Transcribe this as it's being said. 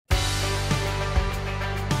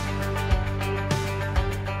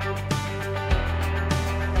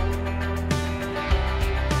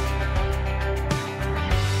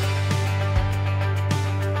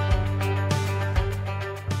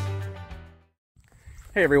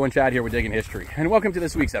Hey everyone, Chad here with Digging History, and welcome to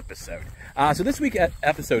this week's episode. So this week's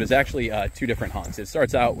episode is actually two different hunts. It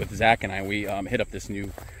starts out with Zach and I. We hit up this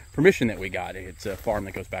new permission that we got. It's a farm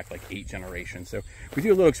that goes back like 8 generations. So we do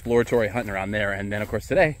a little exploratory hunting around there, and then of course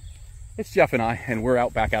today, it's Jeff and I, and we're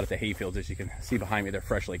back out at the hayfields. As you can see behind me, they're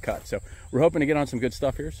freshly cut. So we're hoping to get on some good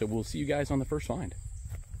stuff here, so we'll see you guys on the first find.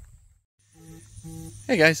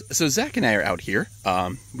 Hey guys, so Zach and I are out here.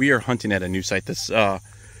 We are hunting at a new site. This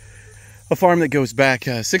a farm that goes back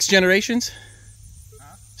 6 generations?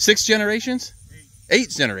 6 generations? 8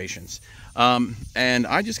 generations. And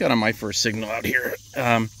I just got on my first signal out here.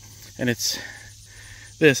 And it's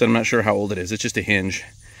this. I'm not sure how old it is. It's just a hinge.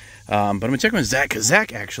 But I'm going to check with Zach, because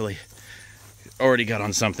Zach actually already got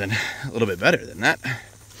on something a little bit better than that.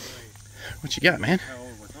 What you got, man? How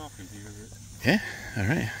old we're talking here. Yeah, all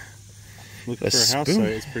right. Looking for a house site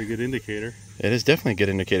is a pretty good indicator. It is definitely a good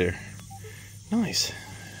indicator. Nice.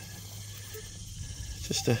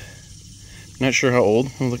 Just not sure how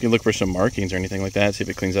old. I'm looking for some markings or anything like that. See if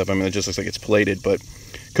it cleans up. I mean, it just looks like it's plated, but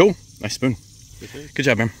cool. Nice spoon. Good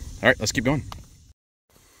job, man. All right, let's keep going.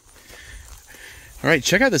 All right,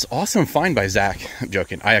 check out this awesome find by Zach. I'm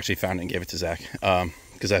joking. I actually found it and gave it to Zach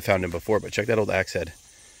because I found him before. But check that old axe head.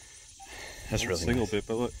 That's really single nice. bit,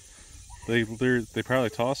 but look, they probably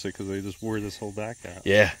tossed it because they just wore this whole back out.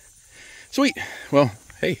 Yeah. Sweet. Well,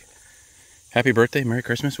 hey. Happy birthday, Merry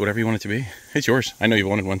Christmas, whatever you want it to be. It's yours. I know you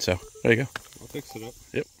wanted one, so there you go. I'll fix it up.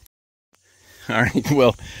 Yep. All right,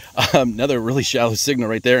 well, another really shallow signal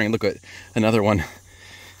right there, and look at another one.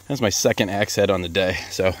 That's my second axe head on the day,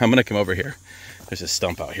 so I'm going to come over here. There's a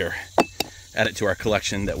stump out here. Add it to our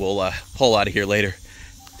collection that we'll pull out of here later.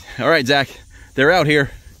 All right, Zach, they're out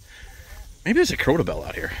here. Maybe there's a crotobell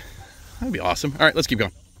out here. That'd be awesome. All right, let's keep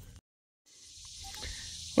going.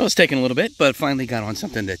 Well, it's taken a little bit, but finally got on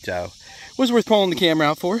something that was worth pulling the camera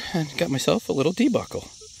out for, and got myself a little D-buckle.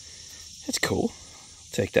 That's cool.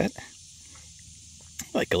 Take that.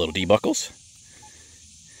 I like a little D-buckles.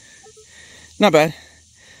 Not bad.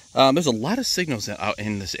 There's a lot of signals out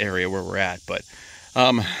in this area where we're at, but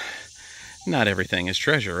not everything is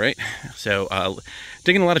treasure, right? So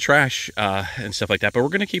digging a lot of trash and stuff like that, but we're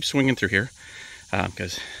going to keep swinging through here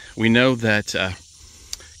because we know that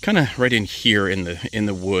kind of right in here in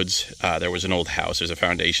the woods, there was an old house. There's a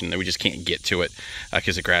foundation that we just can't get to it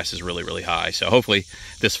because the grass is really, really high. So hopefully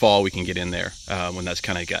this fall we can get in there when that's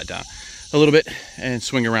kind of got down a little bit and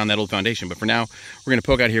swing around that old foundation. But for now, we're going to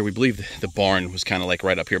poke out here. We believe the barn was kind of like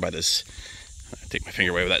right up here by this, I'll take my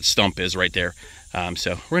finger away where that stump is right there.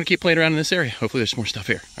 So we're going to keep playing around in this area. Hopefully there's more stuff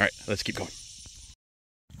here. All right, let's keep going.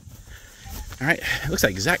 All right, it looks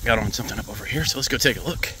like Zach got on something up over here, so let's go take a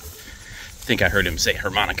look. I think I heard him say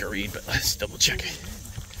harmonica reed, but let's double check it.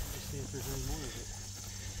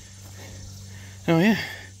 Oh yeah.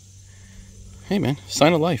 Hey man,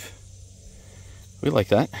 sign of life. We like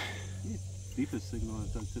that. Deepest signal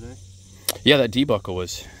I've done today. Yeah, that D-buckle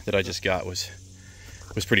that I just got was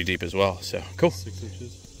pretty deep as well. So cool. 6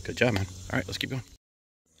 inches. Good job, man. All right, let's keep going.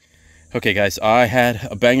 Okay, guys, I had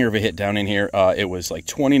a banger of a hit down in here. It was like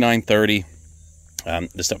 29.30.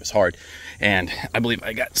 This stuff is hard, and I believe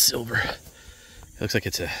I got silver. It looks like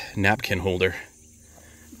it's a napkin holder.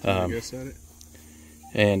 I guess at it.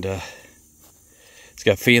 And it's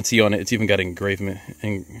got fancy on it. It's even got engraving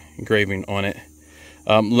on it.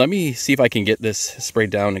 Let me see if I can get this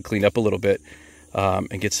sprayed down and cleaned up a little bit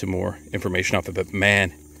and get some more information off of it. But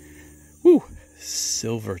man, whoo,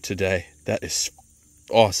 silver today. That is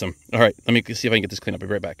awesome. All right, let me see if I can get this cleaned up. I'll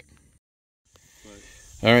be right back.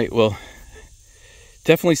 All right, well,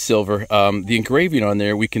 definitely silver. The engraving on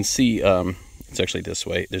there, we can see it's actually this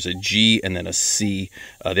way. There's a G and then a C.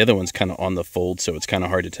 The other one's kind of on the fold, so it's kind of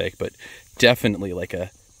hard to take, but definitely like a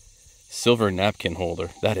silver napkin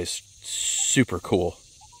holder. That is super cool.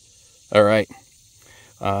 All right.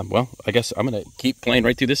 Well, I guess I'm going to keep playing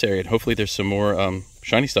right through this area, and hopefully there's some more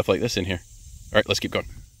shiny stuff like this in here. All right, let's keep going.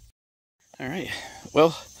 All right.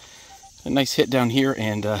 Well, a nice hit down here,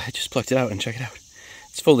 and I just plucked it out, and check it out.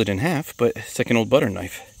 It's folded in half, but it's like an old butter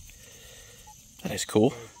knife. That is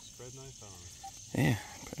cool. Spread knife on. Yeah.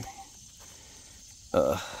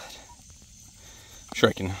 I'm sure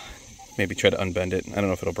I can maybe try to unbend it. I don't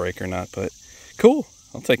know if it'll break or not, but cool.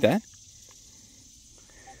 I'll take that.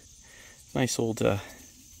 Nice old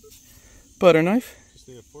butter knife. Just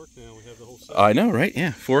need a fork now. We have the whole set. I know, right?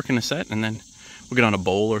 Yeah, fork and a set, and then we'll get on a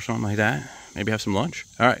bowl or something like that. Maybe have some lunch.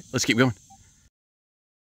 All right, let's keep going.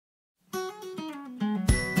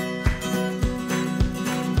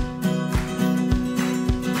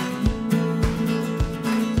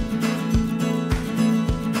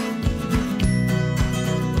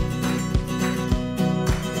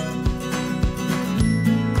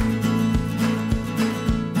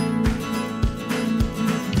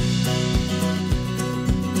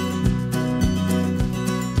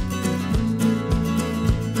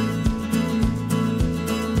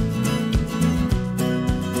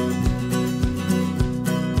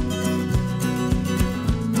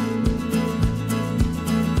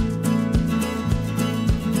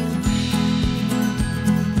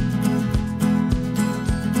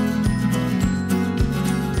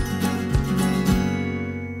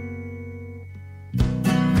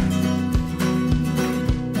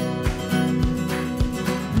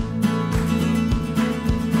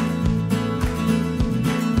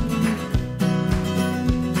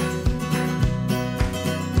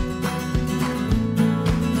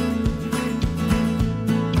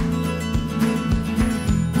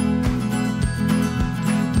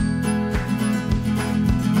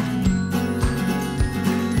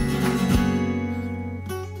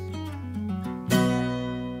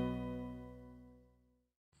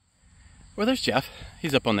 Well, there's Jeff.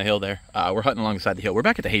 He's up on the hill there. We're hunting alongside the hill. We're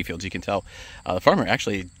back at the hayfields, you can tell. The farmer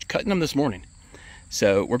actually cutting them this morning.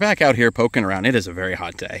 So we're back out here poking around. It is a very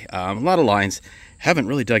hot day. A lot of lines. Haven't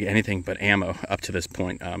really dug anything but ammo up to this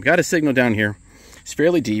point. Got a signal down here. It's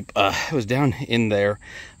fairly deep. It was down in there,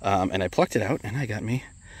 and I plucked it out, and I got me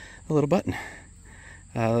a little button.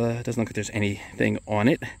 It doesn't look like there's anything on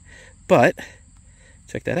it, but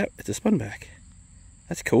check that out. It's a spun back.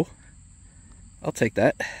 That's cool. I'll take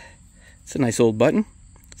that. It's a nice old button.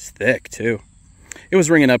 It's thick too. It was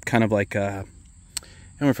ringing up kind of like I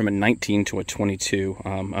went from a 19 to a 22.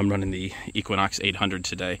 I'm running the Equinox 800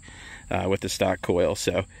 today with the stock coil.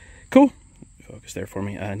 So cool. Focus there for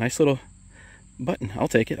me. Nice little button. I'll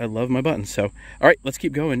take it. I love my buttons. So all right, let's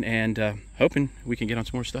keep going and hoping we can get on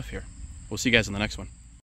some more stuff here. We'll see you guys in the next one.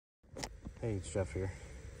 Hey, it's Jeff here.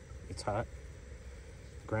 It's hot.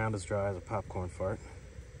 The ground is dry as a popcorn fart.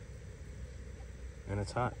 And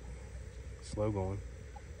it's hot. Slow going.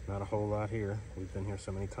 Not a whole lot here. We've been here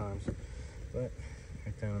so many times. But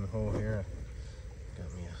right down in the hole here, I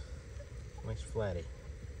got me a nice flatty.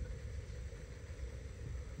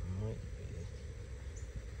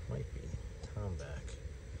 Might be tomback.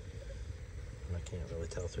 And I can't really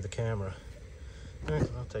tell through the camera. All right,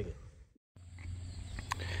 I'll take it.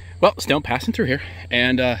 Well, still passing through here,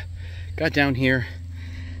 and got down here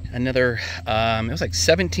another, it was like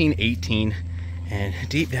 17, 18, and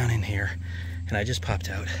deep down in here, and I just popped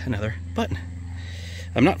out another button.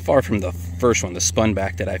 I'm not far from the first one. The spun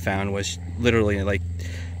back that I found was literally like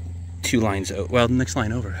 2 lines, well, the next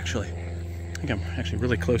line over, actually. I think I'm actually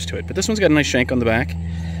really close to it, but this one's got a nice shank on the back,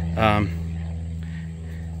 and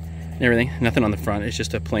everything. Nothing on the front. It's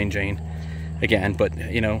just a plain Jane again, but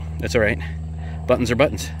you know, that's all right. Buttons are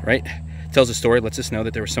buttons, right? Tells a story, lets us know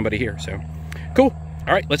that there was somebody here. So cool.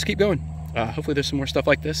 All right, let's keep going. Hopefully there's some more stuff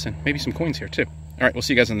like this and maybe some coins here too. All right, we'll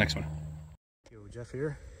see you guys in the next one. Yo, Jeff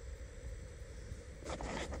here.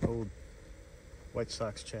 Old White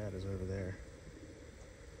Sox Chad is over there.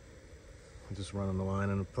 I'm just running the line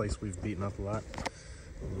in a place we've beaten up a lot.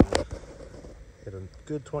 Hit a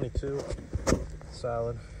good 22,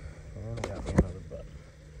 solid, and got me another button.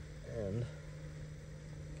 And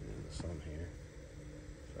get into some here.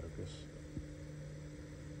 Focus.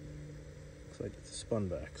 Looks like it's a spun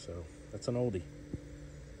back, so that's an oldie.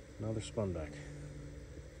 Another spun back.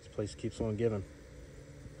 This place keeps on giving.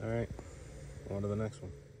 All right, on to the next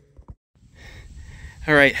one.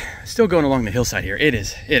 All right, still going along the hillside here. It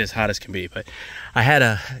is hot as can be, but I had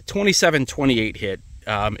a 27-28 hit.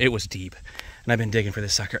 It was deep, and I've been digging for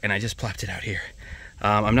this sucker, and I just plopped it out here.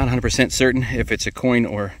 I'm not 100% certain if it's a coin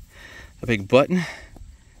or a big button.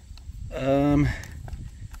 I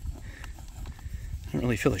don't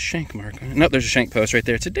really feel a shank mark on it. Nope, there's a shank post right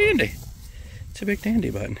there. It's a dandy. It's a big dandy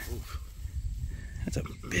button. That's a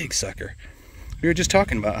big sucker. We were just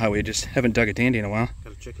talking about how we just haven't dug a dandy in a while.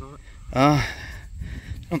 Got a chicken on it? I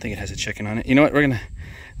don't think it has a chicken on it. You know what? Let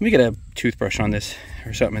me get a toothbrush on this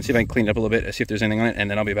or something and see if I can clean it up a little bit and see if there's anything on it, and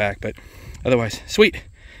then I'll be back. But otherwise, sweet.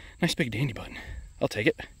 Nice big dandy button. I'll take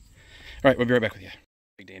it. All right, we'll be right back with you.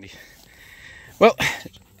 Big dandy. Well,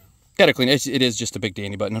 gotta clean it. It is just a big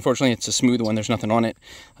dandy button. Unfortunately, it's a smooth one. There's nothing on it.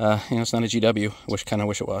 You know, it's not a GW. Kind of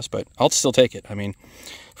wish it was, but I'll still take it. I mean,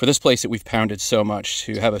 for this place that we've pounded so much,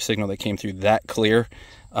 to have a signal that came through that clear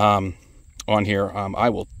on here, I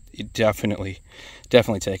will definitely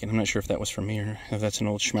take it. I'm not sure if that was from me or if that's an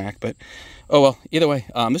old schmack, but oh well. Either way,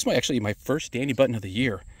 this might actually be my first dandy button of the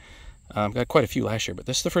year. Got quite a few last year, but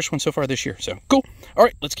this is the first one so far this year. So cool. All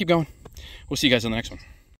right, let's keep going. We'll see you guys on the next one.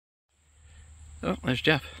 Oh, there's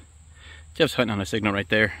Jeff. Jeff's hunting on a signal right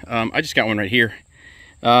there. I just got one right here,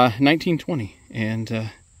 1920, and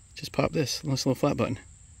just popped this little flat button.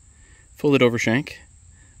 Folded over shank.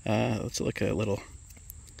 Looks like a little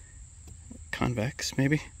convex,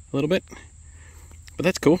 maybe a little bit, but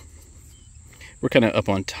that's cool. We're kind of up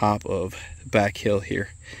on top of back hill here.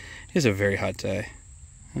 It is a very hot day.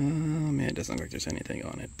 Man, it doesn't look like there's anything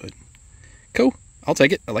on it, but cool. I'll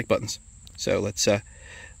take it. I like buttons. So let's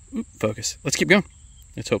focus. Let's keep going.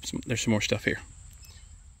 Let's hope there's some more stuff here.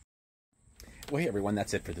 Well, hey everyone,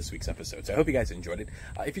 that's it for this week's episode. So I hope you guys enjoyed it.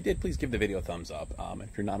 If you did, please give the video a thumbs up.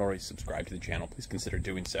 If you're not already subscribed to the channel, please consider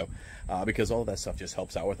doing so, because all of that stuff just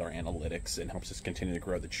helps out with our analytics and helps us continue to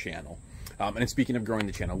grow the channel. And speaking of growing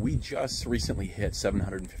the channel, we just recently hit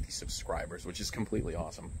 750 subscribers, which is completely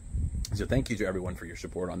awesome. So thank you to everyone for your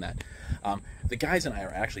support on that. The guys and I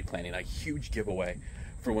are actually planning a huge giveaway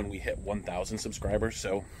for when we hit 1,000 subscribers.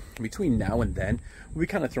 So between now and then, we'll be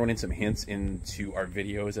kind of throwing in some hints into our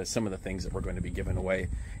videos as some of the things that we're going to be giving away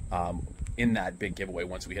in that big giveaway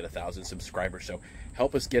once we hit 1,000 subscribers. So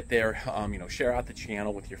help us get there. You know, share out the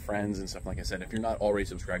channel with your friends and stuff. Like I said, if you're not already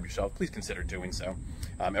subscribed yourself, please consider doing so.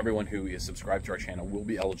 Everyone who is subscribed to our channel will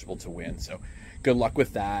be eligible to win. So good luck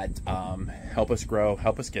with that. Help us grow,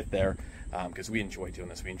 help us get there, because we enjoy doing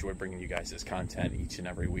this. We enjoy bringing you guys this content each and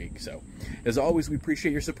every week. So as always, we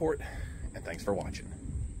appreciate your support, and thanks for watching.